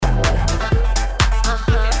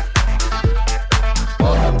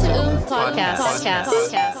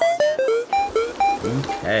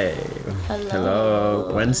Hello.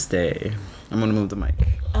 Wednesday. I'm gonna move the mic.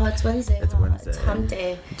 Oh, it's Wednesday. It's Wednesday. It's hump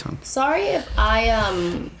day. Sorry if I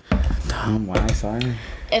why? Sorry.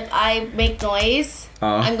 If I make noise.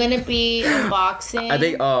 I'm gonna be unboxing.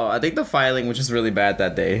 I think the filing was just really bad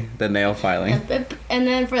that day. The nail filing. And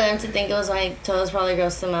then for them to think it was my toes probably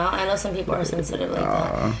grossed them out. I know some people are sensitive like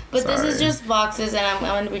that. But sorry. This is just boxes, and I'm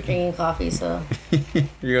gonna be drinking coffee. So.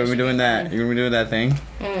 You're gonna be doing that. You're gonna be doing that thing.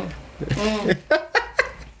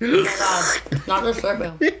 Oh my god, not the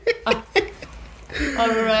slurping.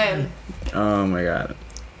 Alright. Oh my god.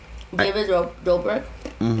 David Dobrik.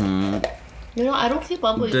 Mm-hmm. You know, I don't keep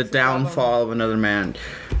up with the downfall of another man.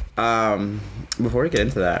 Before we get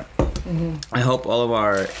into that, I hope all of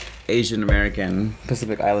our Asian American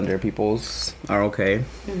Pacific Islander peoples are okay.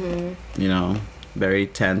 You know, very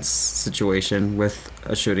tense situation with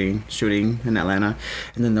a shooting in Atlanta,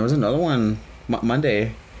 and then there was another one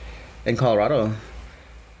Monday in Colorado.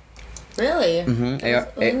 Really?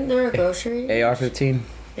 Wasn't there a grocery? AR-15.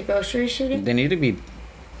 A grocery shooting? They need to be,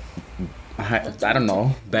 I don't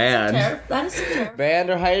know, banned. That is so terrible. Banned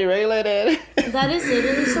or highly regulated. That is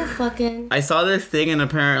literally so fucking... I saw this thing, and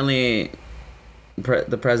apparently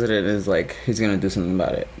the president is like, he's going to do something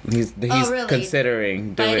about it. He's really?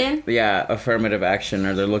 considering doing affirmative action,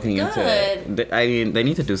 or they're looking into it. I mean, they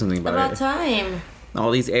need to do something about it. About time. All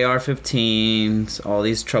these AR-15s, all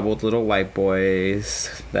these troubled little white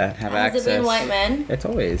boys that have access. Has it been white men? It's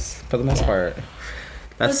always, for the most part.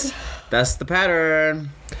 That's the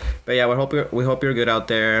pattern. But yeah, we hope you're good out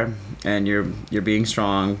there, and you're being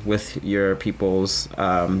strong with your peoples.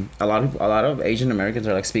 A lot of Asian Americans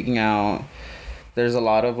are like speaking out. There's a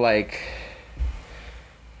lot of like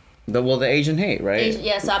the Asian hate, right?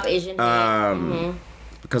 Stop Asian hate.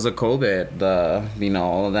 Because of COVID,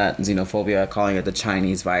 all of that xenophobia, calling it the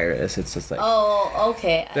Chinese virus. It's just like, oh,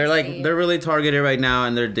 okay. They're really targeted right now,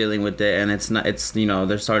 and they're dealing with it, and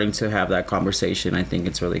they're starting to have that conversation. I think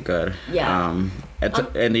it's really good. Yeah.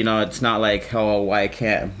 It's not like, oh, why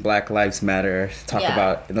can't Black Lives Matter talk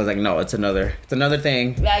about? And I was like, no, it's another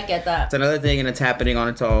thing. Yeah, I get that. It's another thing, and it's happening on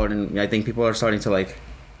its own, and I think people are starting to like.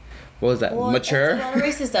 What was that? Mature? It's a lot of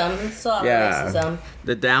racism. It's a lot of racism.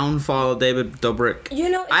 The downfall of David Dobrik. You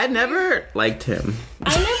know, I never liked him.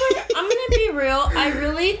 I'm gonna be real. I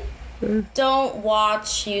really don't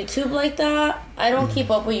watch YouTube like that. I don't keep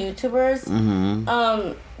up with YouTubers.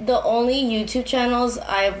 The only YouTube channels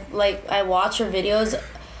I watch or videos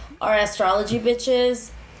are astrology bitches,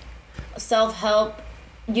 self-help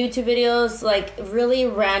YouTube videos, like really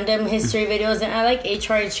random history videos, and I like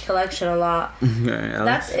HRH Collection a lot.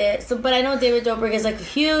 That's it. So, but I know David Dobrik is like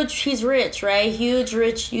he's rich, right? Huge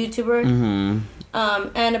rich YouTuber.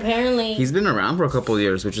 And apparently he's been around for a couple of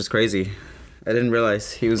years, which is crazy. I didn't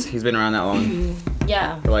realize he's been around that long.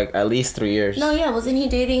 Yeah. For like at least 3 years. No, yeah, wasn't he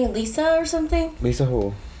dating Lisa or something? Lisa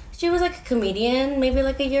who? She was like a comedian, maybe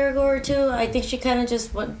like a year ago or two. I think she kind of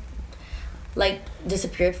just went.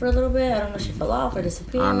 Disappeared for a little bit. I don't know if she fell off or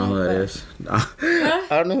disappeared. I don't know who that is. I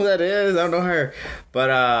don't know who that is. I don't know her.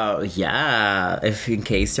 But if in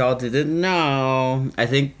case y'all didn't know, I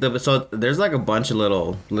think there's like a bunch of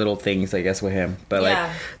little things, I guess, with him. But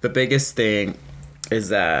like the biggest thing is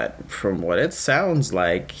that from what it sounds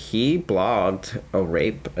like, he blogged a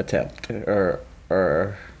rape attempt or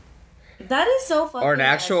that is so fucking or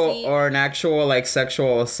an actual like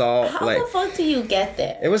sexual assault. How the fuck do you get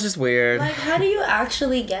there? It was just weird. Like, how do you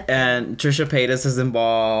actually get there? And Trisha Paytas is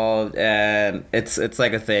involved, and it's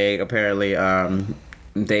like a thing. Apparently,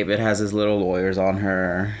 David has his little lawyers on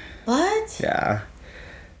her. What? Yeah.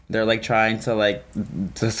 They're like trying to like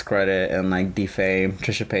discredit and like defame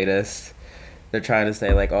Trisha Paytas. They're trying to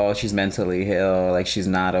say like, oh, she's mentally ill, like she's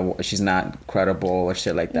not credible or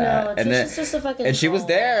shit like that. No, Trisha's just a fucking. And she was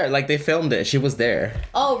there, like they filmed it. She was there.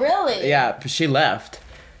 Oh really? Yeah, she left.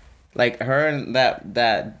 Like her and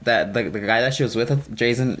the guy that she was with,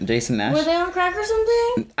 Jason Nash. Were they on crack or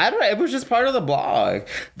something? I don't know. It was just part of the blog.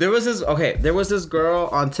 There was this girl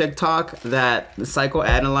on TikTok that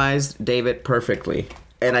psychoanalyzed David perfectly,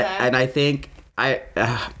 and I think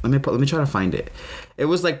let me try to find it. It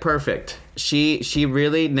was like perfect. She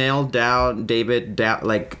really nailed down David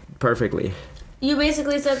like perfectly. You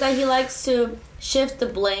basically said that he likes to shift the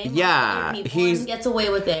blame. Yeah, he gets away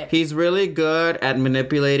with it. He's really good at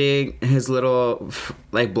manipulating his little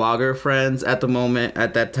like blogger friends at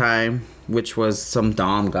that time, which was some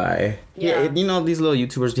Dom guy. Yeah. You know these little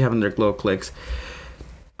YouTubers having their little cliques.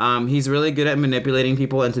 He's really good at manipulating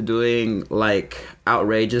people into doing like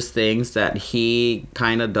outrageous things that he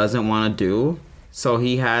kind of doesn't want to do. So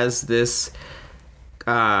he has this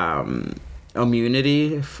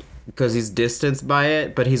immunity because he's distanced by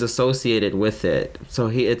it, but he's associated with it. So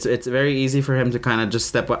it's very easy for him to kind of just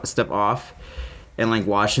step off and like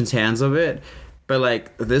wash his hands of it. But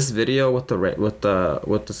like this video with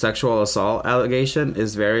the sexual assault allegation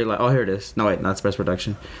is very like, oh, here it is. No, wait, that's Best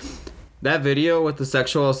Production. That video with the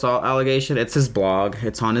sexual assault allegation, it's his blog.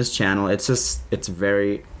 It's on his channel. It's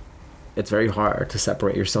very hard to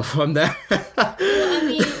separate yourself from that. Well, I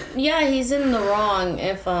mean, yeah, he's in the wrong.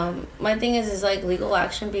 If my thing is like legal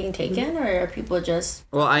action being taken, or are people just?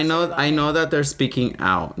 Well, I know that they're speaking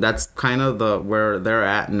out. That's kind of where they're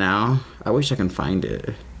at now. I wish I can find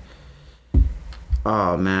it.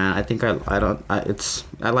 Oh man, I think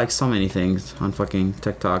I like so many things on fucking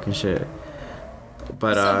TikTok and shit.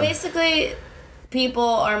 But so basically, people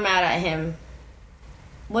are mad at him.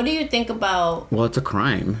 What do you think about? Well, it's a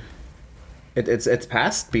crime. It's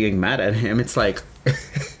past being mad at him. It's like,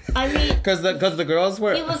 I mean, because the girls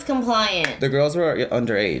were, he was compliant. The girls were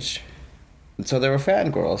underage, so they were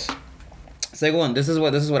fangirls. Según, this is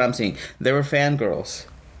what I'm seeing. They were fangirls.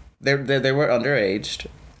 They were underaged,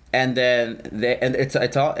 and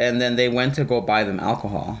then they went to go buy them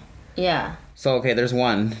alcohol. Yeah. So okay, there's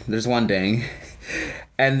one ding,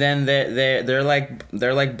 and then they're like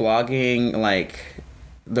blogging like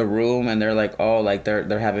the room, and they're like, oh, like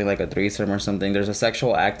they're having like a threesome or something. There's a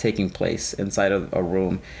sexual act taking place inside of a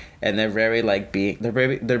room, and they're very like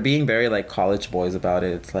they're being very like college boys about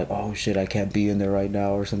it. It's like, oh shit, I can't be in there right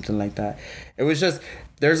now or something like that. It was just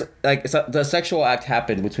there's like the sexual act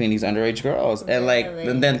happened between these underage girls, and like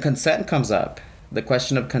and then consent comes up. The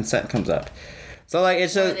question of consent comes up. So like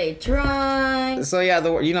it's just. Are they drunk? So yeah,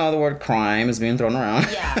 the word crime is being thrown around.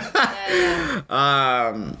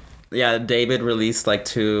 Yeah. Yeah, David released like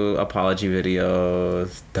 2 apology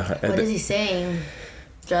videos. What is he saying?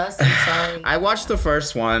 I'm sorry. I watched the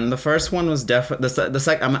first one. The first one was definitely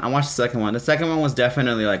I watched the second one. The second one was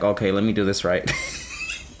definitely like, okay, let me do this right.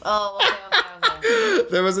 Oh, okay.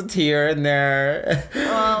 There was a tear in there.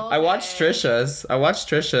 Oh, okay. I watched Trisha's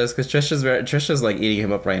because Trisha's like eating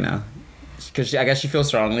him up right now. Because I guess she feels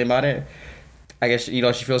strongly about it. I guess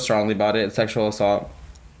she feels strongly about it. Sexual assault.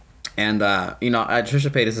 And, Trisha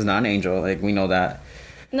Paytas is not an angel. Like, we know that.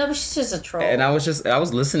 No, but she's just a troll. And I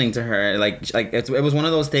was listening to her. Like it was one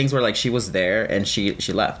of those things where, like, she was there and she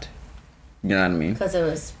left. You know what I mean? Because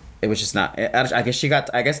it was just not... I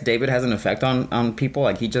guess David has an effect on people.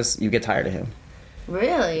 Like, you get tired of him.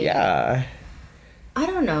 Really? Yeah. I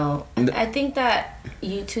don't know. I think that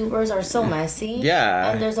YouTubers are so messy.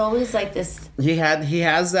 Yeah. And there's always, like, this... He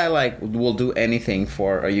has that, like, we'll do anything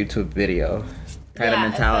for a YouTube video kind of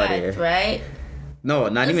mentality. Effect, right? No,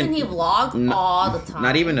 not even... Doesn't he vlog all the time?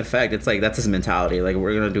 Not even effect. It's like, that's his mentality. Like,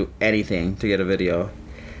 we're going to do anything to get a video.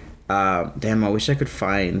 Damn, I wish I could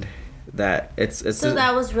find that. So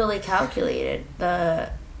that was really calculated. The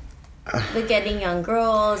getting young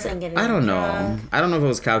girls and getting... I don't know. I don't know if it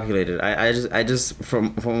was calculated. I just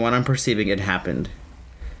from what I'm perceiving, it happened.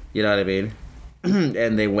 You know what I mean?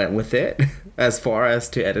 And they went with it as far as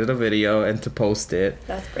to edit a video and to post it.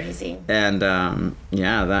 That's crazy. And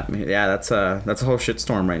that's a whole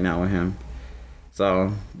shitstorm right now with him.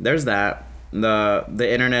 So there's that. The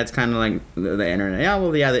internet's kind of like the internet. Yeah,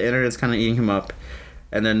 well, yeah, the internet's kind of eating him up.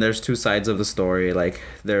 And then there's 2 sides of the story. Like,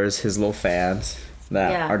 there's his little fans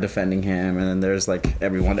that are defending him, and then there's like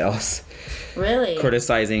everyone else really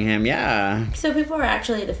criticizing him. Yeah. So people are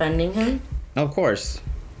actually defending him? Of course.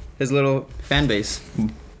 His little fan base.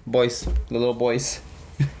 Boys. The little boys.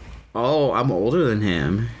 Oh, I'm older than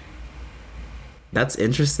him. That's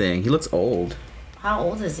interesting. He looks old. How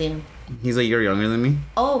old is he? He's a year younger than me.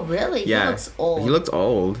 Oh, really? Yeah. He looks old. He looks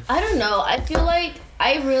old. I don't know. I feel like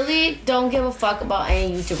I really don't give a fuck about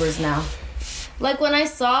any YouTubers now. Like, when I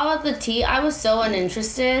saw the tea, I was so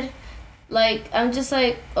uninterested. Like, I'm just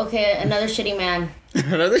like, okay, another shitty man.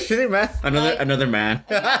 Another shitty man? Another man.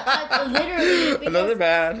 Like, literally. Another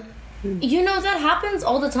man. You know, that happens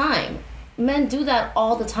all the time. Men do that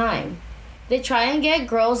all the time. They try and get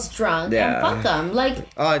girls drunk and fuck them. Like,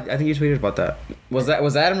 oh, I think you tweeted about that. Was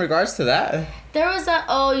that in regards to that? There was that,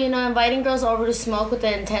 inviting girls over to smoke with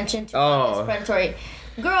the intention to find this predatory.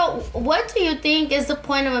 Girl, what do you think is the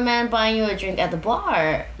point of a man buying you a drink at the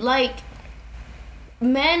bar? Like,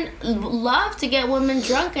 men love to get women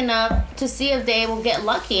drunk enough to see if they will get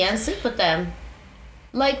lucky and sleep with them.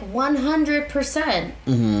 Like, 100%.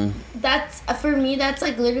 Mm-hmm. That's, for me, that's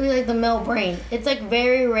like literally like the male brain. It's like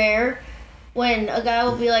very rare when a guy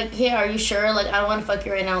will be like, hey, are you sure? Like, I don't want to fuck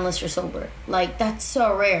you right now unless you're sober. Like, that's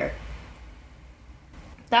so rare.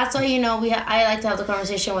 That's why, I like to have the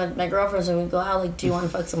conversation with my girlfriends when we go out, like, do you want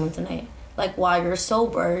to fuck someone tonight? Like, while you're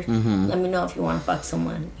sober, let me know if you want to fuck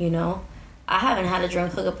someone, I haven't had a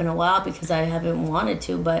drunk hookup in a while because I haven't wanted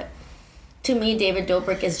to, but to me, David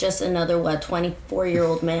Dobrik is just another,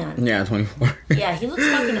 24-year-old man. Yeah, 24. Yeah, he looks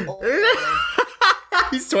fucking old.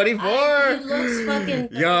 He's 24. He looks fucking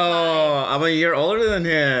 35. Yo, I'm a year older than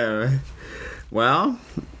him. Well,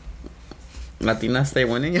 Latinas stay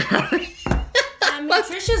winning. I mean,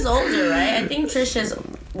 Trisha's older, right? I think Trisha's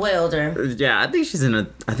way older. Yeah, I think she's I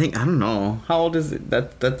don't know. How old is it?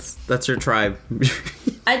 That's your tribe.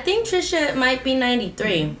 I think Trisha might be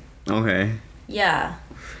 93. Okay. Yeah.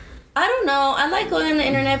 I don't know. I like going on the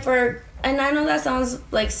internet for, and I know that sounds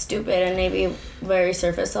like stupid and maybe very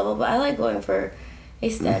surface level, but I like going for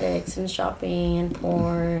aesthetics and shopping and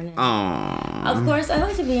porn. And of course, I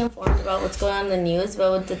like to be informed about what's going on in the news,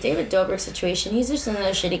 but with the David Dobrik situation, he's just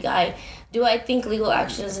another shitty guy. Do I think legal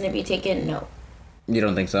action is going to be taken? No. You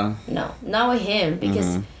don't think so? No. Not with him,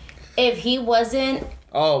 because if he wasn't...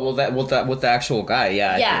 Oh, well, with the actual guy,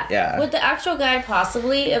 yeah. Yeah. With the actual guy,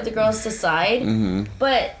 possibly, if the girls decide.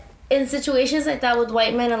 But in situations like that with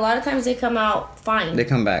white men, a lot of times they come out fine. They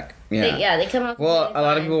come back. Yeah. They come out. Well, a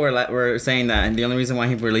lot of people were saying that, and the only reason why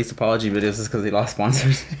he released apology videos is because he lost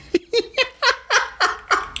sponsors.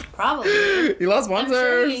 Probably. He lost sponsors. I'm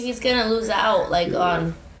sure he's gonna lose out, like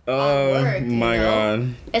on work. My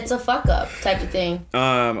God. It's a fuck up type of thing.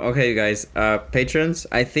 Okay, you guys. Patrons.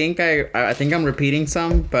 I think I'm repeating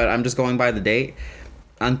some, but I'm just going by the date.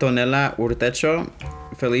 Antonella Urtecho,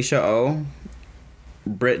 Felicia O,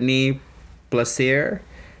 Brittany Placier,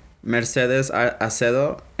 Mercedes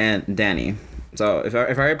Acedo, and Danny. So if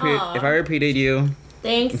I repeated you,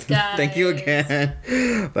 thanks, guys. Thank you again.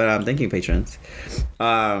 But thank you, patrons.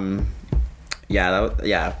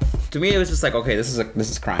 Yeah. To me, it was just like, okay, this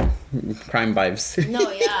is crime vibes. No,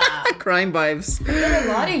 yeah. Crime vibes. But a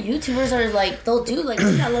lot of YouTubers are like, they'll do like,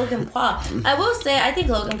 look at Logan Paul. I will say, I think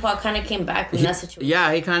Logan Paul kind of came back from that situation.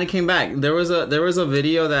 Yeah, he kind of came back. There was a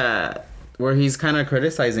video where he's kind of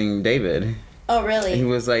criticizing David. Oh, really? He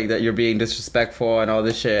was like that you're being disrespectful and all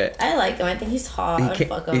this shit. I like him. I think he's hot. I'd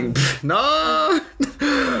fuck him. No.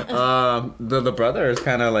 The brother is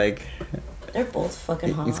kind of like. They're both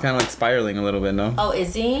fucking hot. He's kind of like spiraling a little bit, no? Oh,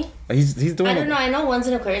 is he? He's doing. I don't know. I know one's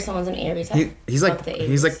in Aquarius and one's in Aries. He's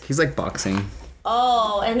like boxing.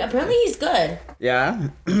 Oh, and apparently he's good. Yeah.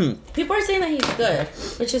 People are saying that he's good,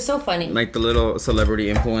 which is so funny. Like the little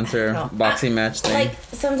celebrity influencer boxing match thing. Like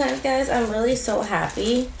sometimes, guys, I'm really so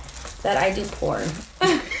happy that I do porn.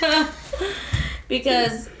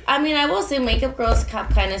 Because I mean, I will say makeup girls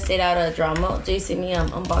kind of stayed out of drama. Do you see me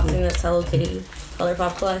unboxing this Hello Kitty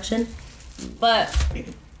ColourPop collection? But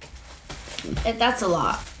that's a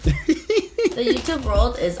lot. The YouTube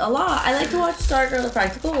world is a lot. I like to watch Star Girl, the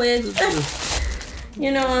Practical Witch.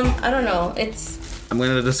 You know, I don't know. It's kind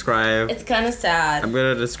of sad. I'm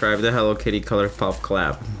gonna describe the Hello Kitty ColourPop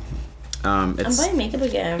collab. I'm buying makeup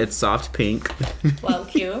again. It's soft pink. Wow,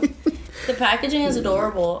 cute. The packaging is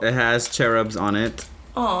adorable. It has cherubs on it.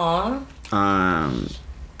 Aww.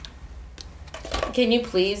 Can you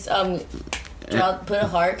please put a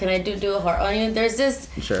heart? Can I do a heart on you? There's this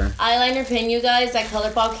eyeliner pin, you guys, that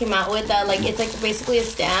ColourPop came out with that, like, it's like basically a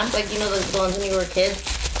stamp, like, you know, the ones when you were kids.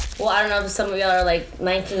 Well, I don't know if some of y'all are like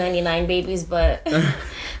 1999 babies, but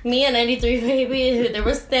me, a 93 baby, there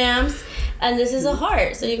were stamps, and this is a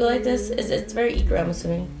heart. So you go like this. It's very eager, I'm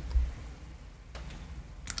assuming.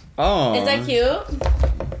 Oh. Is that cute?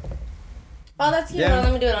 Oh, that's cute. Yeah.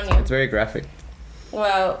 Let me do it on you. It's very graphic.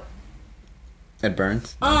 Wow. It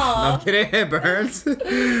burns. Oh. No, I'm kidding. It burns.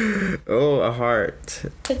 Oh, a heart.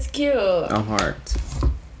 It's cute. A heart.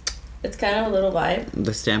 It's kind of a little vibe.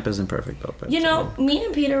 The stamp isn't perfect though. But you know, me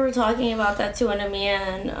and Peter were talking about that too, and me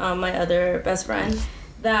and my other best friend,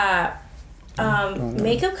 that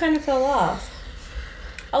makeup kind of fell off.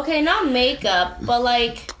 Okay, not makeup, but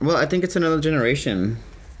like... Well, I think it's another generation.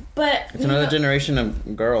 But... It's another generation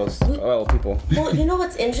of girls. People. Well, you know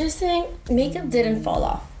what's interesting? Makeup didn't fall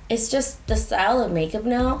off. It's just the style of makeup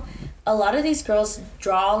now. A lot of these girls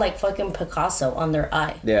draw like fucking Picasso on their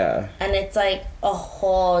eye. Yeah. And it's like a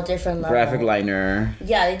whole different level. Graphic liner.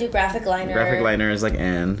 Yeah, they do graphic liner. Graphic liner is like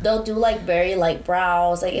They'll do like very light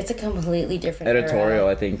brows. Like it's a completely different editorial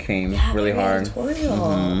era. I think came really hard. Editorial.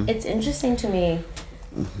 Mm-hmm. It's interesting to me.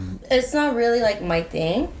 Mm-hmm. It's not really like my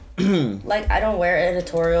thing. Like I don't wear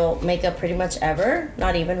editorial makeup pretty much ever.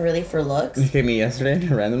 Not even really for looks. You came me yesterday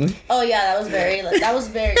randomly. Oh yeah, that was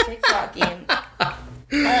very TikToky.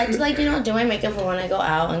 I like to do my makeup for when I go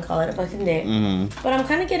out and call it a fucking day. Mm-hmm. But I'm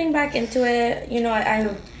kind of getting back into it. You know,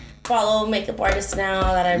 I follow makeup artists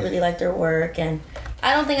now that I really like their work, and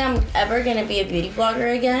I don't think I'm ever gonna be a beauty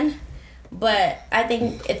blogger again. But I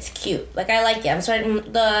think it's cute. Like I like it. I'm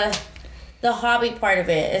starting the hobby part of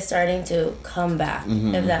it is starting to come back,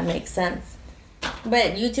 if that makes sense.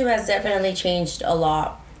 But YouTube has definitely changed a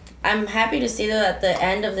lot. I'm happy to see that the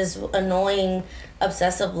end of this annoying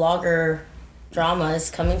obsessive vlogger drama is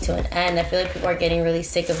coming to an end. I feel like people are getting really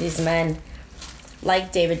sick of these men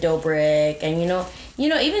like David Dobrik, and you know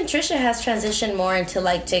even Trisha has transitioned more into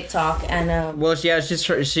like TikTok and well, yeah, she's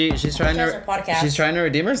trying to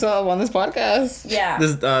redeem herself on this podcast. Yeah,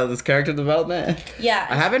 this character development. Yeah,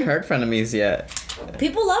 I haven't heard Frenemies yet.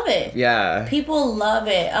 People love it. Yeah, people love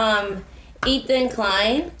it. Ethan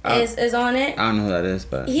Klein is on it. I don't know who that is,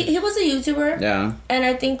 but he was a YouTuber. Yeah, and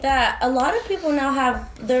I think that a lot of people now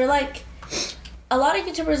they're like, a lot of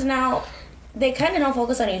YouTubers now, they kind of don't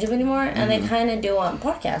focus on YouTube anymore, and they kind of do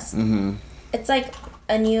podcasts. It's like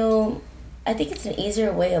a new, I think it's an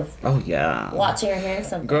easier way of watching or hearing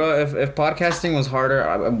something. Girl, if podcasting was harder,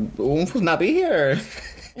 Oomph would not be here.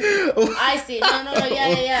 I see. No,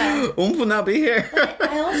 yeah. Oomph would not be here. But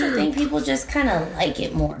I also think people just kind of like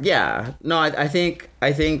it more. Yeah. No, I think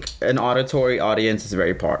an auditory audience is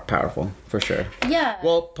very powerful, for sure. Yeah.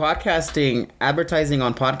 Well, advertising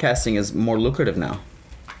on podcasting is more lucrative now.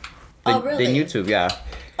 Really? Than YouTube, yeah.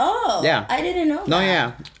 Oh. Yeah. I didn't know that. No,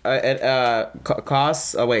 yeah. It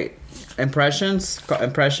costs. Impressions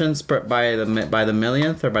by the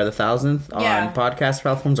millionth or by the thousandth on podcast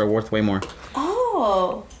platforms are worth way more.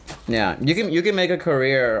 Oh. Yeah, you can make a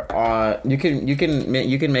career on you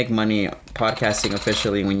can make money podcasting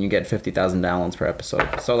officially when you get 50,000 downloads per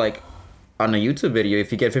episode. So like on a YouTube video,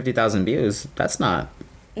 if you get 50,000 views, that's not.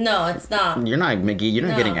 No, it's not. You're not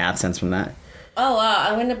getting AdSense from that. Oh wow,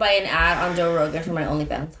 I'm gonna buy an ad on Joe Rogan for my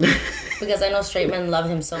OnlyFans because I know straight men love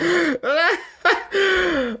him so much.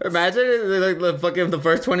 Imagine like the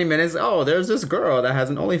first 20 minutes. Oh, there's this girl that has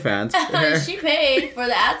an OnlyFans. She paid for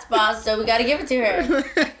the ad spot, so we gotta give it to her.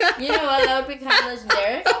 You know what? That would be kind of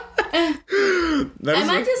legendary. I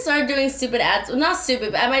might just start doing stupid ads. Well, not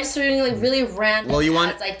stupid, but I might just start doing like really random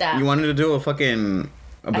ads like that. You wanted to do a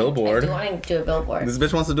billboard. I do want to do a billboard. This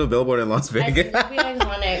bitch wants to do a billboard in Las Vegas. That'd be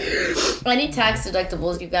iconic. I need tax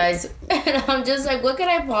deductibles, you guys. And I'm just like, what could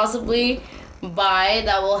I possibly buy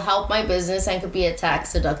that will help my business and could be a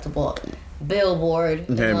tax deductible billboard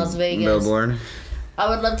in Las Vegas? Billboard. I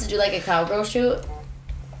would love to do like a cowgirl shoot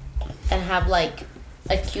and have like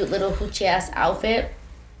a cute little hoochie ass outfit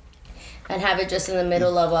and have it just in the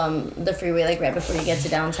middle of the freeway, like right before you get to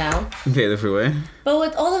downtown. Okay, the freeway. But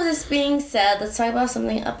with all of this being said, let's talk about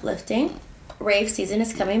something uplifting. Rave season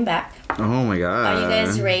is coming back. Oh my god. Are you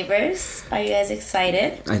guys ravers? Are you guys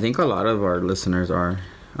excited? I think a lot of our listeners are.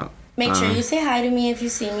 Make sure you say hi to me if you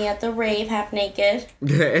see me at the rave half naked.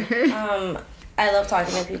 I love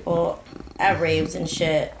talking to people at raves and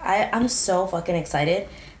shit. I'm so fucking excited.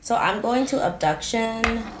 So I'm going to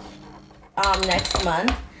Abduction next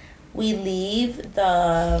month. We leave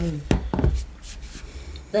the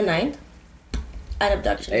 9th. And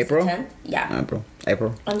Abduction April? is the 10th. Yeah.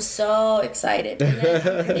 April. I'm so excited. And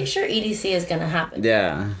then I'm pretty sure EDC is going to happen.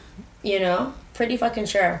 Yeah. You know? Pretty fucking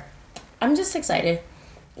sure. I'm just excited.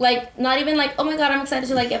 Like, not even like, oh my god, I'm excited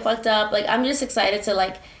to like get fucked up. Like, I'm just excited to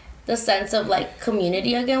like the sense of like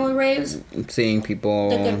community again with raves. Seeing people.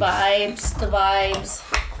 The good vibes.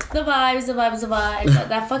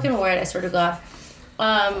 That fucking word, I swear to God.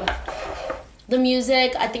 The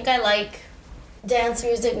music, I think I like dance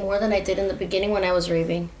music more than I did in the beginning when I was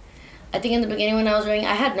raving. I think in the beginning when I was raving,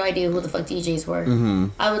 I had no idea who the fuck DJs were. Mm-hmm.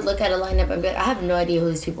 I would look at a lineup and be like, I have no idea who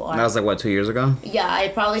these people are. That was like, what, 2 years ago? Yeah, I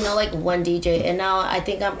probably know like one DJ, and now I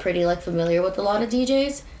think I'm pretty like familiar with a lot of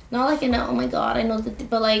DJs. Not like in a, oh my god, I know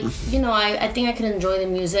but like, you know, I think I can enjoy the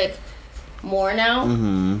music more now.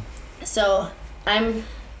 Mm-hmm. So I'm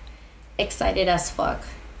excited as fuck.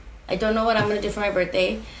 I don't know what I'm gonna do for my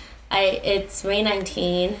birthday. It's May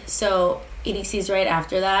 19, so EDC's right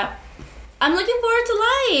after that. I'm looking forward to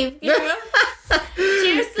live, you know?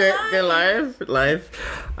 Cheers to live.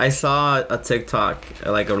 I saw a TikTok,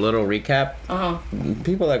 like a little recap. Uh-huh.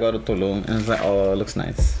 People that go to Tulum, and it's like, oh, it looks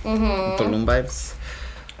nice. Mm-hmm. Tulum vibes.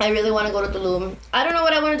 I really want to go to Tulum. I don't know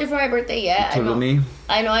what I want to do for my birthday yet. Tulumi.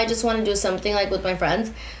 I know I just want to do something like with my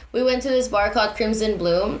friends. We went to this bar called Crimson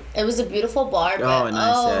Bloom. It was a beautiful bar, but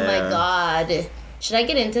my god. Should I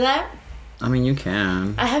get into that? I mean, you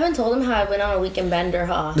can. I haven't told him how I went on a weekend bender,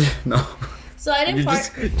 huh? No. So I didn't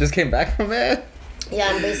just came back from it? Yeah,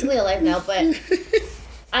 I'm basically alive now, but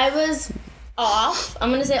I was off. I'm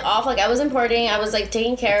going to say off. Like, I wasn't partying. I was, like,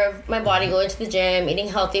 taking care of my body, going to the gym, eating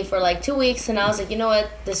healthy for, like, 2 weeks. And I was like, you know what?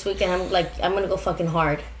 This weekend, I'm going to go fucking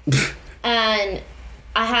hard. And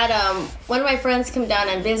I had one of my friends come down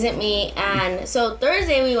and visit me. And so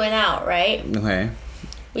Thursday we went out, right? Okay.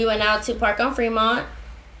 We went out to Park on Fremont.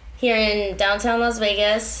 here in downtown Las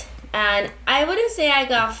Vegas. And I wouldn't say I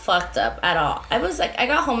got fucked up at all. I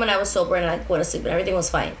got home and I was sober and I went to sleep and everything was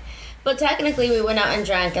fine. But technically, we went out and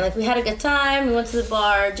drank and we had a good time. We went to the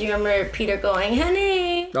bar. Do you remember Peter going,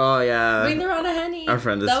 Henny? Oh yeah. Bring the round of Henny. Our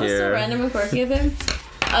friend is here. That was here. so random and quirky of him.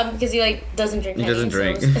 Because he doesn't drink. He Henny, doesn't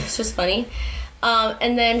drink. So it's just funny.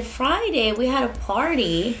 And then Friday we had a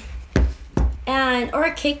party. Or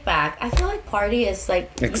a kickback. I feel like party is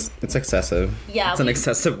it's excessive. Yeah. It's an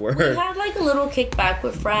excessive word. We had a little kickback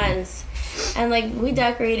with friends. And we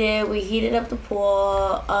decorated, we heated up the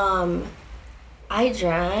pool. I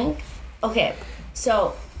drank. Okay,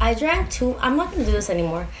 so I drank I'm not gonna do this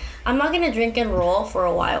anymore. I'm not gonna drink and roll for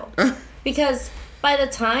a while. Because by the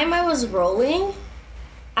time I was rolling,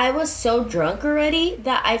 I was so drunk already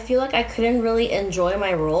that I feel like I couldn't really enjoy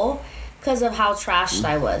my roll because of how trashed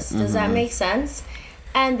I was. Does that make sense?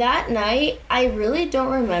 And that night, I really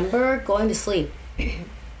don't remember going to sleep.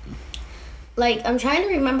 I'm trying to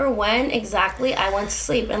remember when exactly I went to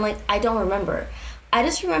sleep, and I don't remember. I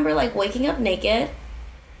just remember waking up naked,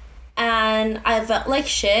 and I felt like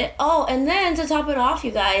shit. Oh, and then to top it off,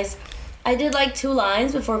 you guys, I did 2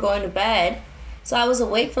 lines before going to bed, so I was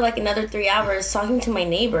awake for another 3 hours talking to my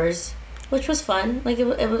neighbors, which was fun.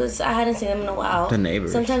 It was. I hadn't seen them in a while. The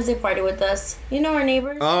neighbors. Sometimes they party with us. You know our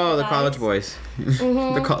neighbors. Oh, the college boys.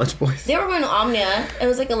 Mm-hmm. The college boys. They were going to Omnia. It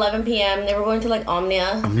was 11 p.m. They were going to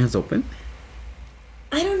Omnia. Omnia's open?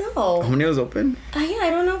 I don't know. Omnia's open? Yeah, I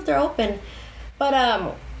don't know if they're open. But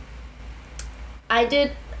I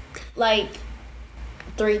did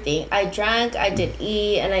 3 things. I drank, I did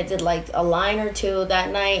eat, and I did a line or 2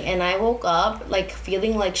 that night. And I woke up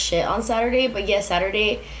feeling like shit on Saturday. But yeah,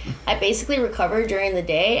 Saturday I basically recovered during the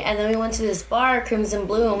day. And then we went to this bar, Crimson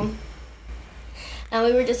Bloom. And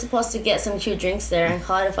we were just supposed to get some cute drinks there and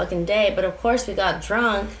call it a fucking day. But of course we got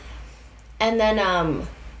drunk. And then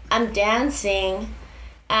I'm dancing.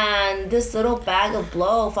 And this little bag of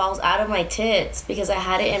blow falls out of my tits because I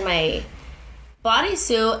had it in my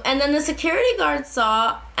bodysuit. And then the security guard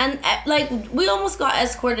saw, and we almost got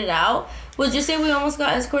escorted out. Would you say we almost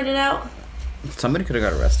got escorted out? Somebody could have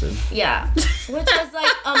got arrested. Yeah, which was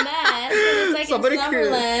a mess. It's somebody in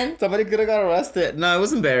Summerlin. Somebody could have got arrested. No, it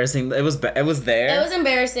was embarrassing. It was there. It was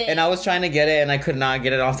embarrassing. And I was trying to get it, and I could not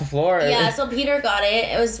get it off the floor. Yeah, so Peter got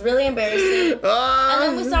it. It was really embarrassing. And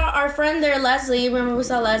then we saw our friend there, Leslie. Remember we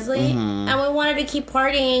saw Leslie? Mm-hmm. And we wanted to keep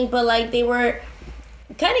partying, but they were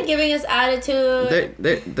kind of giving us attitude.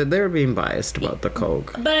 They were being biased about the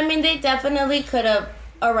coke. But I mean, they definitely could have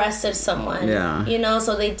arrested someone. Yeah.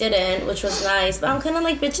 So they didn't, which was nice. But I'm kind of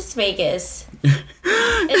bitch, it's Vegas.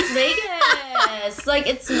 It's Vegas.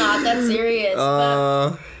 It's not that serious.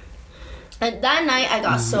 But and that night, I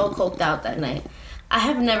got so coked out that night. I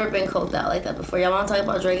have never been coked out like that before. Y'all want to talk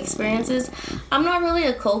about drug experiences? I'm not really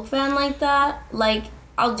a coke fan like that.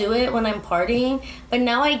 I'll do it when I'm partying, but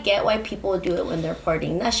now I get why people do it when they're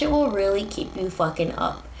partying. That shit will really keep you fucking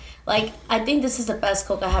up. I think this is the best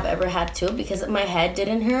coke I have ever had too, because my head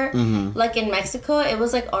didn't hurt. Mm-hmm. In Mexico, it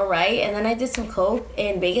was alright, and then I did some coke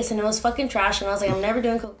in Vegas, and it was fucking trash, and I was I'm never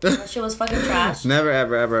doing coke. That shit was fucking trash. Never,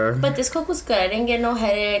 ever, ever. But this coke was good. I didn't get no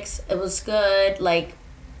headaches. It was good.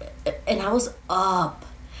 And I was up.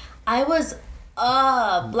 I was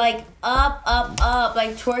up, up,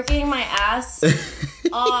 twerking my ass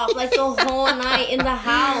off, the whole night in the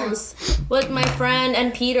house with my friend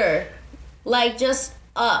and Peter, just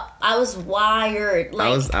up. I was wired. I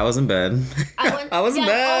was in bed. I was in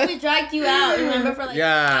bed. Oh, we dragged you out. Remember for 5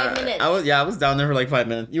 minutes. I was down there for 5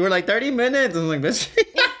 minutes. You were 30 minutes. I was bitch.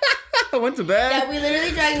 I went to bed. Yeah, we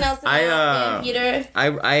literally dragged Nelson out and Peter.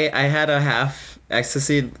 I had a half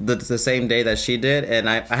ecstasy the same day that she did, and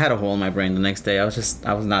I had a hole in my brain the next day. I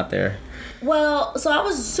was not there. Well, so I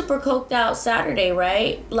was super coked out Saturday,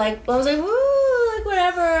 right? I was woo,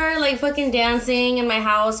 whatever, fucking dancing in my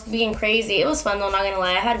house, being crazy. It was fun though, not gonna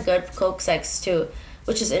lie. I had good coke sex too,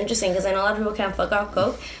 which is interesting because I know a lot of people can't fuck off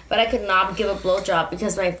coke, but I could not give a blowjob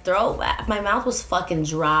because my mouth was fucking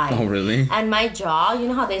dry. Oh, really? And my jaw, you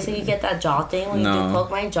know how they say you get that jaw thing when you do coke?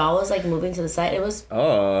 My jaw was moving to the side. It was.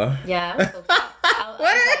 Oh. Yeah, I was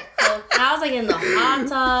coked out. I was in the hot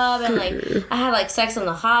tub, and I had sex in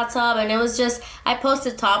the hot tub, and it was just I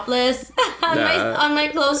posted topless on my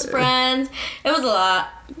close friends. It was a lot.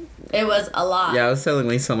 It was a lot. Yeah, I was telling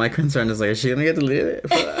Lisa, my concern is is she gonna get deleted for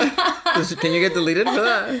that? Can you get deleted for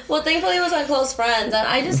that? Well, thankfully it was my close friends, and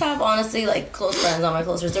I just have honestly close friends on my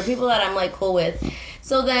close friends. They're people that I'm cool with.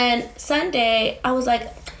 So then Sunday, I was I'm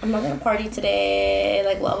not gonna party today.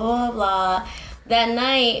 Blah blah blah blah. That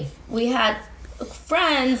night we had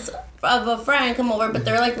friends of a friend come over, but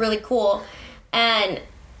they're really cool, and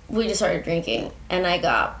we just started drinking, and I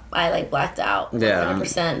like blacked out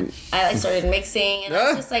 100%. I like started mixing, and I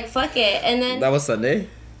was just like, fuck it. And then that was Sunday.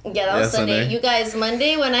 Yeah, that was Sunday. You guys,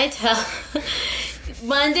 Monday when I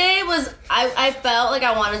Monday was I felt like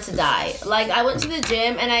I wanted to die. Like I went to the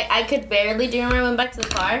gym and I could barely. Do you remember I went back to the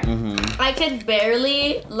car? Mm-hmm. I could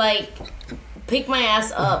barely like pick my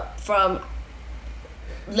ass up from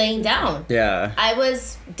laying down. Yeah. I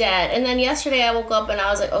was dead. And then yesterday I woke up and I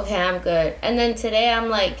was like, okay, I'm good. And then today I'm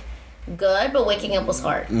like good, but waking up was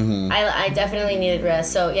hard. Mm-hmm. I definitely needed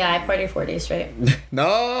rest. So yeah, I partied 4 days straight.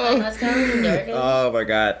 No. That's kind of dirty. Oh my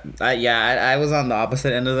god. I was on the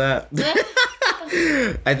opposite end of that.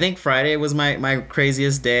 I think Friday was my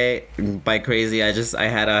craziest day. By crazy, I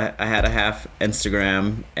had a half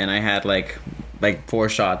Instagram and I had like 4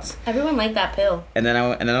 shots. Everyone liked that pill. And then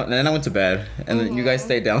I went to bed, and then you guys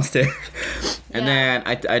stayed downstairs. And then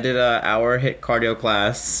I did a hour HIIT cardio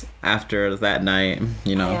class after that night.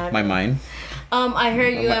 You know, my mind. I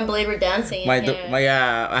heard you and Blade were dancing.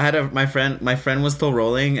 My friend was still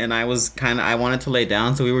rolling, and I wanted to lay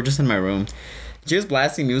down, so we were just in my room. She was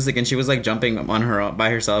blasting music, and she was like jumping on her by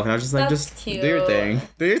herself, and I was just like, just cute. Do your thing.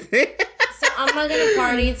 So I'm not gonna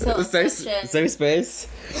party till abduction. Safe space.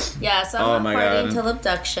 Yeah, so I'm not partying till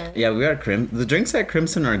abduction. Yeah, we got the drinks at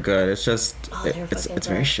Crimson are good. It's just it's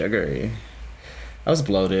very sugary. I was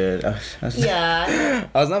bloated. I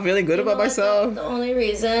was not feeling good about myself. The only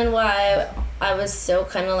reason why I was so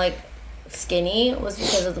kind of like skinny was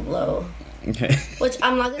because of the blow. Okay. Which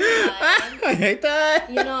I'm not gonna lie. I hate that.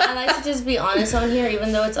 You know, I like to just be honest on here,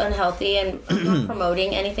 even though it's unhealthy and I'm not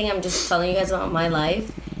promoting anything. I'm just telling you guys about my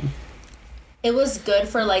life. It was good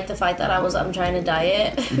for like the fact that I'm trying to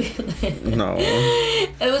diet. No.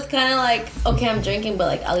 It was kind of like, okay, I'm drinking, but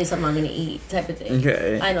like at least I'm not gonna eat type of thing.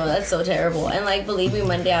 Okay. I know that's so terrible, and like believe me,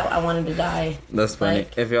 Monday I wanted to die. That's funny.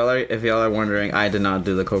 Like, if y'all are wondering, I did not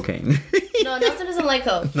do the cocaine. No, Nelson doesn't like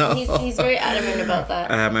coke. No. He's very adamant about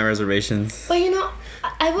that. I have my reservations. But you know,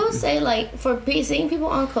 I will say like for seeing people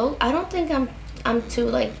on coke, I don't think I'm too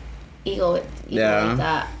like ego like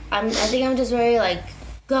that. I think I'm just very like.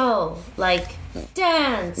 Go, like,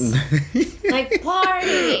 dance, like,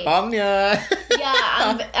 party. Omnia.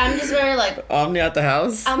 Yeah, I'm just very, like... Omnia at the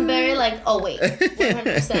house? I'm very, like, oh, wait,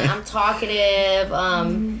 100%. I'm talkative.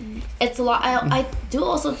 It's a lot. I do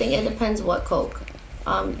also think it depends what coke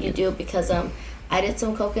you do, because I did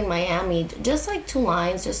some coke in Miami, just, like, 2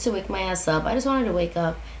 lines, just to wake my ass up. I just wanted to wake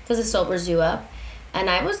up, because it sobers you up. And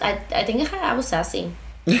I think I was sassy.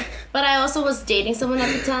 But I also was dating someone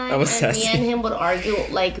at the time, and sassy. Me and him would argue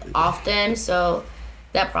like often, so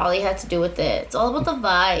that probably had to do with it. It's all about the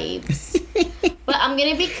vibes. But I'm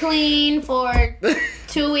gonna be clean for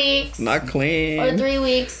 2 weeks, not clean, or 3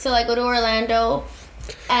 weeks till I go to Orlando,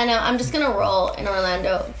 and I'm just gonna roll in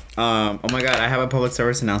Orlando. Oh my god, I have a public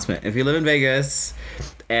service announcement. If you live in Vegas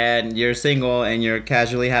and you're single and you're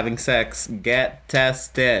casually having sex, get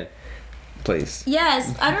tested. Please.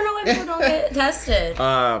 Yes, I don't know why people don't get tested.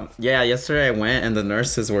 Yesterday I went and the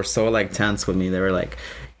nurses were so like tense with me. They were like,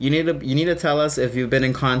 you need to tell us if you've been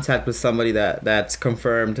in contact with somebody that's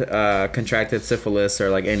confirmed contracted syphilis or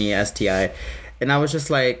like any STI. And I was just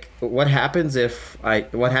like, what happens if I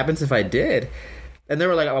did? And they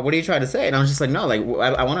were like, oh, what are you trying to say? And I was just like, no, like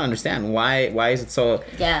I want to understand why is it so.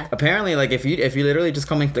 Yeah. Apparently, like if you literally just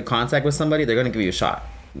come into contact with somebody, they're gonna give you a shot.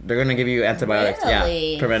 They're going to give you antibiotics.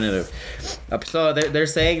 Really? Yeah, preventative. So they're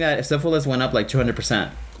saying that if syphilis went up like 200%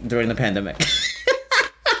 during the pandemic.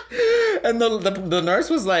 And the nurse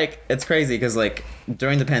was like, it's crazy because like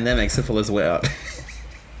during the pandemic, syphilis went up.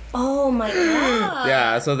 Oh my god.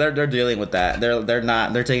 Yeah, so they're dealing with that.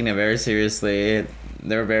 They're taking it very seriously.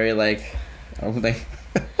 They're very like, No,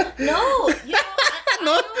 you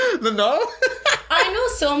know, no. I know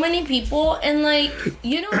so many people, and like,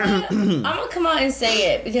 you know what? I'm gonna come out and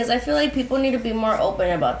say it because I feel like people need to be more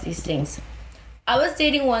open about these things. I was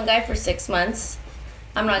dating one guy for 6 months.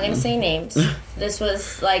 I'm not gonna say names. This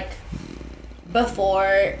was like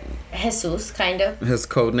before Jesus, kind of. His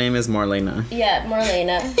code name is Marlena. Yeah,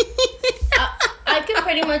 Marlena. I could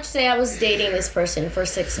pretty much say I was dating this person for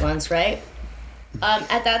 6 months, right?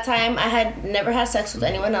 At that time, I had never had sex with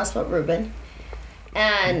anyone else but Ruben.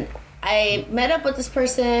 And I met up with this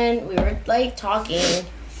person, we were like talking,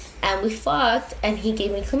 and we fucked, and he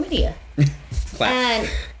gave me chlamydia.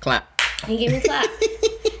 Clap. He gave me clap.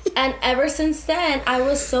 And ever since then, I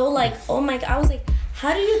was so like, oh my god, I was like,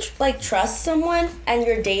 how do you trust someone, and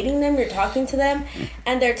you're dating them, you're talking to them,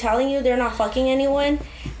 and they're telling you they're not fucking anyone?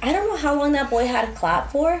 I don't know how long that boy had a clap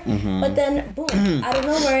for, but then, boom, out of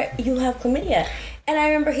nowhere, you have chlamydia. And I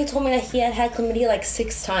remember he told me that he had chlamydia like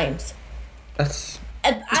 6 times. That's...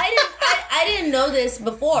 I I didn't know this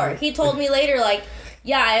before. He told me later, like,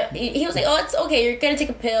 yeah, he was like, oh, it's okay. You're going to take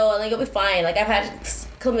a pill and like, you'll be fine. Like, I've had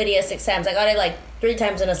chlamydia 6 times. I got it like 3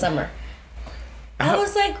 times in a summer. I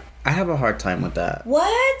was like... I have a hard time with that.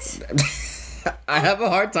 What? I have a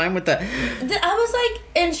hard time with that. I was like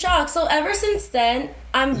in shock. So ever since then,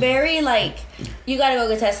 I'm very like, you gotta go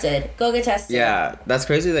get tested. Go get tested. Yeah, that's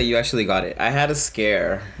crazy that you actually got it. I had a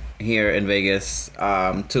scare here in Vegas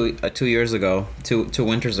 2 years ago, two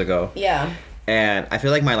winters ago. Yeah. And I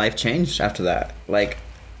feel like my life changed after that. Like,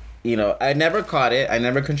 you know, I never caught it. I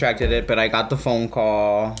never contracted it, but I got the phone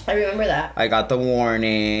call. I remember that. I got the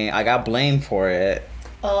warning. I got blamed for it.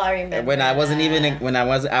 Oh, I remember. When I wasn't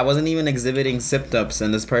even exhibiting symptoms,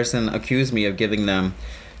 and this person accused me of giving them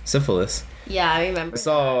syphilis. Yeah, I remember.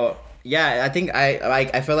 So yeah, I think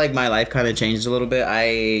I feel like my life kind of changed a little bit.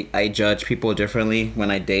 I judge people differently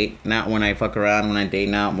when I date. Not when I fuck around. When I date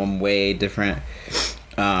now, I'm way different.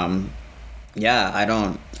 Yeah, I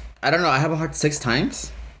don't know. I have a heart 6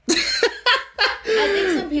 times. I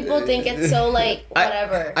think some people think it's so like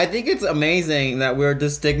whatever. I think it's amazing that we're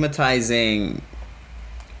destigmatizing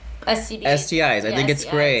STIs. I think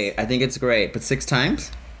it's great. But 6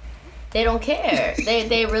 times? They don't care.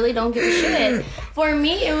 They really don't give a shit. For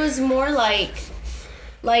me, it was more like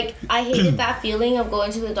I hated that feeling of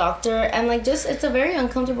going to the doctor and like just it's a very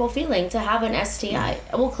uncomfortable feeling to have an STI.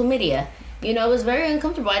 Well, chlamydia. You know, it was very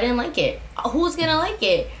uncomfortable. I didn't like it. Who's gonna like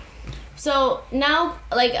it? So now,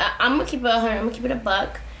 like, I'm gonna keep it 100. I'm gonna keep it a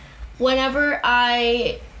buck. Whenever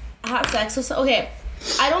I have sex with, okay,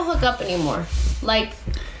 I don't hook up anymore. Like,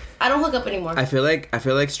 I don't hook up anymore. I feel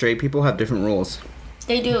like straight people have different rules.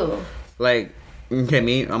 They do. Like, okay,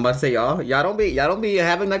 me, I'm about to say y'all don't be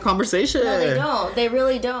having that conversation. No, they don't. They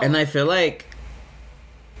really don't. And I feel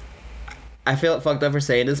fucked up for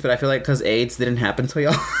saying this, but I feel like because AIDS didn't happen to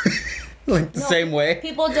y'all. Like the same way.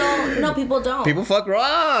 People don't. No, people don't. People fuck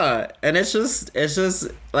raw. And it's just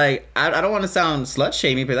like, I don't want to sound slut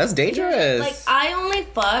shaming, but that's dangerous. Like, I only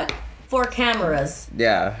fuck for cameras.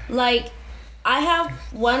 Yeah. Like, I have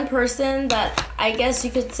one person that I guess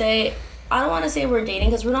you could say, I don't want to say we're dating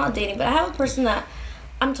because we're not dating, but I have a person that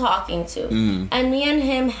I'm talking to. And me and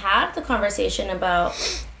him had the conversation about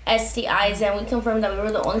STIs, and we confirmed that we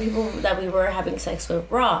were the only people that we were having sex with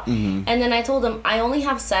raw. And then I told him, I only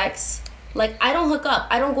have sex. Like, I don't hook up.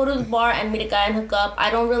 I don't go to the bar and meet a guy and hook up.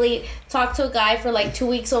 I don't really talk to a guy for like 2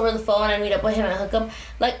 weeks over the phone and meet up with him and hook up.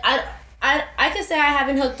 Like, I could say I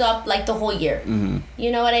haven't hooked up like the whole year.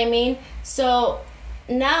 You know what I mean? So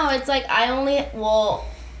now it's like I only will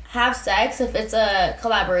have sex if it's a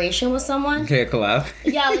collaboration with someone. Okay, a collab.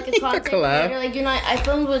 Yeah, like a content creator. Like, you know, I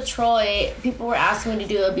filmed with Troy. People were asking me to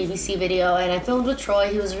do a BBC video, and I filmed with Troy.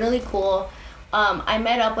 He was really cool. I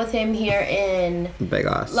met up with him here in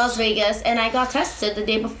Las Vegas, and I got tested the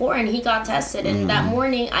day before, and he got tested. And that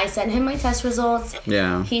morning, I sent him my test results.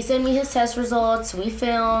 Yeah. He sent me his test results. We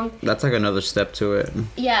filmed. That's like another step to it.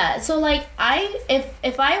 Yeah. So like,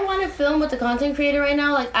 if I want to film with a content creator right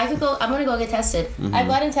now, like I could go. I'm gonna go get tested. I've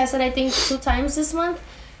gotten tested, I think, 2 times this month.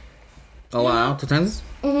 Oh wow, 2 times?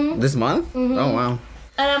 This month? Oh wow.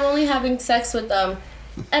 And I'm only having sex with them,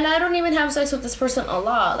 and I don't even have sex with this person a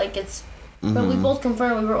lot. Like it's. But we both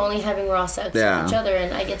confirmed we were only having raw sex with each other,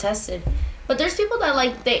 and I get tested. But there's people that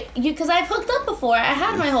like because I've hooked up before. I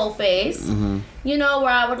had my whole face, you know,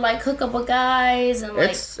 where I would like hook up with guys and like.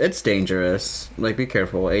 It's dangerous. Like, be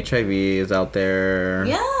careful. HIV is out there.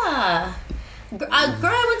 Yeah, girl,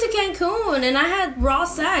 I went to Cancun and I had raw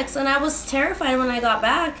sex, and I was terrified when I got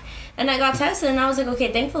back. And I got tested, and I was like,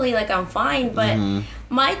 okay, thankfully, like I'm fine. But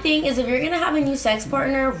my thing is, if you're gonna have a new sex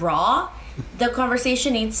partner raw, the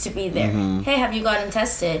conversation needs to be there. Hey, have you gotten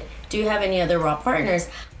tested? Do you have any other raw partners?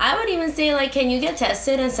 I would even say, like, can you get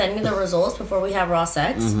tested and send me the results before we have raw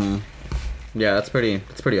sex? Yeah, that's pretty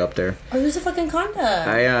up there. Or use a fucking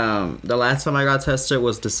condom. The last time I got tested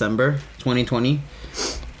was December 2020,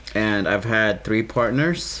 and I've had 3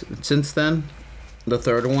 partners since then. The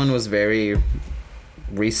third one was very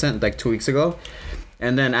recent, like 2 weeks ago.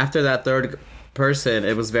 And then after that third person,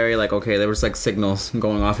 it was very like, okay, there was like signals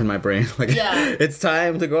going off in my brain, like, it's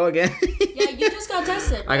time to go again. Yeah, you just got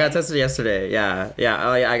tested, right? I got tested yesterday. Yeah.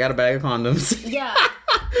 I got a bag of condoms. Yeah.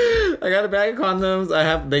 I got a bag of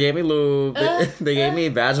condoms. They gave me lube. They gave me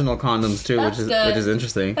vaginal condoms too, which is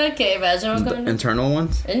interesting. Okay, vaginal condoms. Internal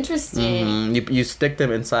ones. Interesting. You stick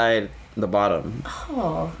them inside the bottom.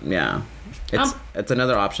 Oh. Yeah. It's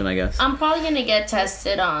another option, I guess. I'm probably gonna get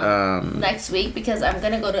tested on next week because I'm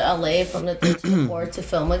gonna go to LA from the 3rd to the 4th to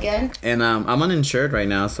film again. And I'm uninsured right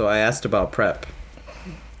now, so I asked about PrEP,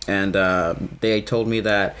 and they told me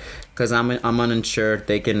that because I'm uninsured,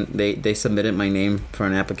 they submitted my name for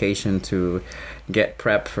an application to get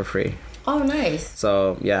PrEP for free. Oh, nice.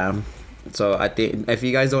 So yeah, so I think if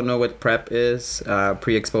you guys don't know what PrEP is,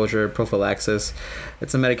 pre-exposure prophylaxis,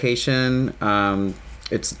 it's a medication.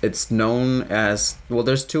 It's known as, well,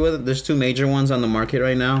 there's two major ones on the market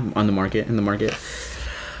right now, in the market.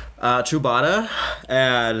 Truvada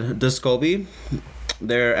and Descovy.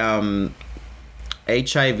 They're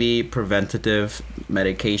HIV preventative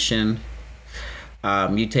medication.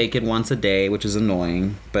 You take it once a day, which is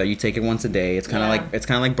annoying, but you take it once a day. It's kind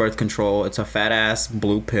of like birth control. It's a fat ass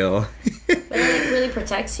blue pill. But it really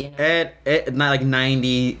protects you. It not like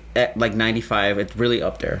 90, like 95. It's really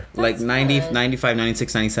up there. That's like 90, good. 95,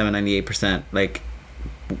 96, 97, 98% like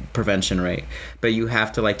prevention rate. But you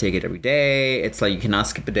have to like take it every day. It's like you cannot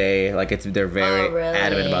skip a day. Like they're very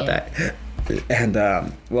adamant about that. And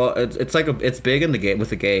well, it's like it's big in the with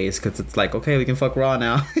the gays, because it's like, okay, we can fuck raw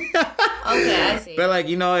now. Okay, I see. But like,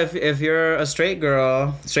 you know, if you're a straight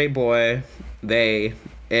girl, straight boy,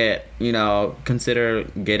 consider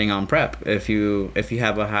getting on PrEP. If you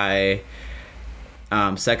have a high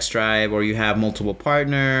sex drive, or you have multiple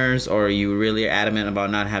partners, or you really are adamant about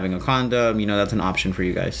not having a condom, that's an option for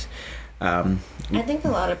you guys. I think a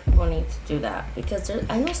lot of people need to do that, because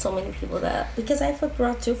I know so many people because I fucked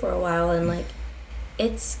raw too for a while, and like,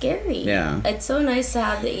 it's scary. Yeah. It's so nice to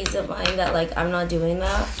have the ease of mind that like I'm not doing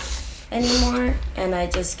that anymore, and I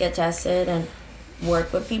just get tested and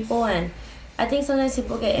work with people. And I think sometimes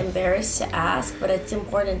people get embarrassed to ask, but it's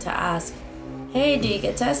important to ask, hey, do you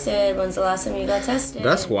get tested? When's the last time you got tested?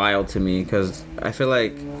 That's wild to me, because I feel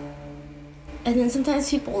like... And then sometimes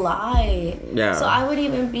people lie. Yeah. So I would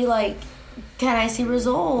even be like, can I see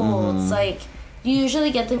results? Mm-hmm. Like, you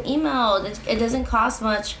usually get them emailed. It doesn't cost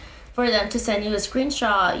much for them to send you a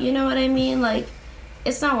screenshot. You know what I mean? Like,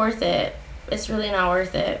 it's not worth it. It's really not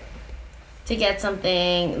worth it to get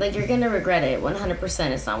something. Like, you're going to regret it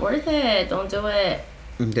 100%. It's not worth it. Don't do it.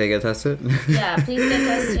 Okay, get tested? Yeah, please get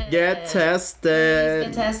tested. Get tested.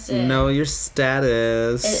 Please get tested. Know your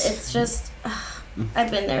status. It's just...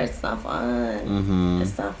 I've been there. It's not fun. Mm-hmm.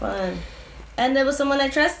 It's not fun. And there was someone I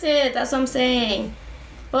trusted. That's what I'm saying.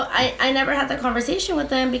 But I never had that conversation with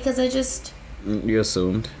them, because I just... You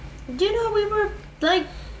assumed. We were, like,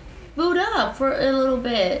 booed up for a little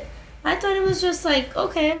bit. I thought it was just like,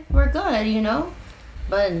 okay, we're good,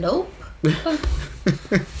 But nope.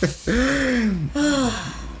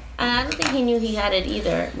 And I don't think he knew he had it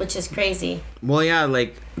either, which is crazy. Well, yeah,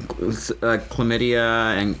 like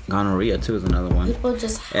chlamydia and gonorrhea too is another one. People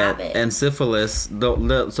just have it. And syphilis.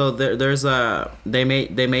 So there's they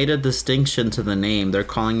made a distinction to the name. They're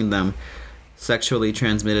calling them sexually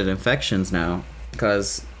transmitted infections now,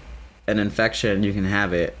 because an infection, you can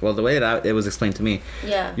have it. Well, the way that it was explained to me,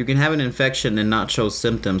 yeah, you can have an infection and not show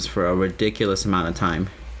symptoms for a ridiculous amount of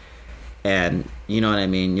time. And you know what I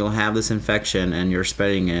mean? You'll have this infection and you're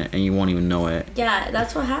spreading it and you won't even know it. Yeah,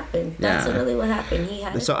 that's what happened. That's really what happened. He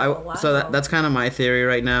had it for a while. So that's kind of my theory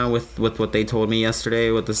right now with what they told me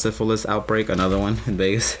yesterday with the syphilis outbreak. Another one in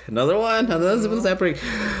Vegas. Another syphilis outbreak.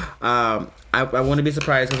 I wouldn't be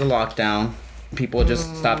surprised with a lockdown. People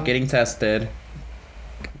just stopped getting tested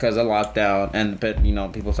because of lockdown, but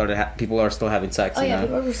people are still having sex. Oh yeah,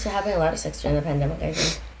 people were still having a lot of sex during the pandemic, I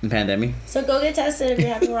think. Pandemic. So go get tested if you're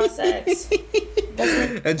having raw sex.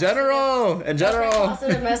 In general. That's my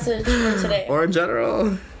positive message for today. Or in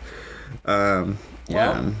general. Yeah.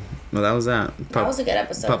 Well, that was that. That was a good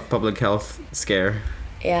episode. Public health scare.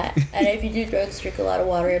 Yeah, and if you do drugs, drink a lot of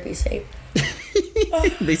water and be safe.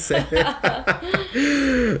 They say.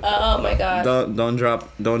 Oh my god. Don't drop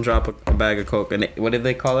a bag of Coke. What did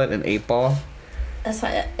they call it? An 8-ball? That's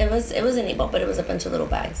fine. It was an 8-ball, but it was a bunch of little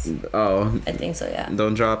bags. Oh. I think so, yeah.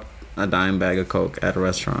 Don't drop a dime bag of Coke at a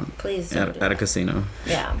restaurant. Please don't at a casino.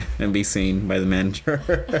 Yeah. And be seen by the manager.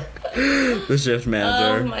 The shift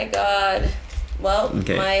manager. Oh my god. Well,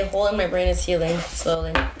 my hole in my brain is healing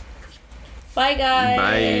slowly. Bye,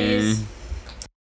 guys. Bye.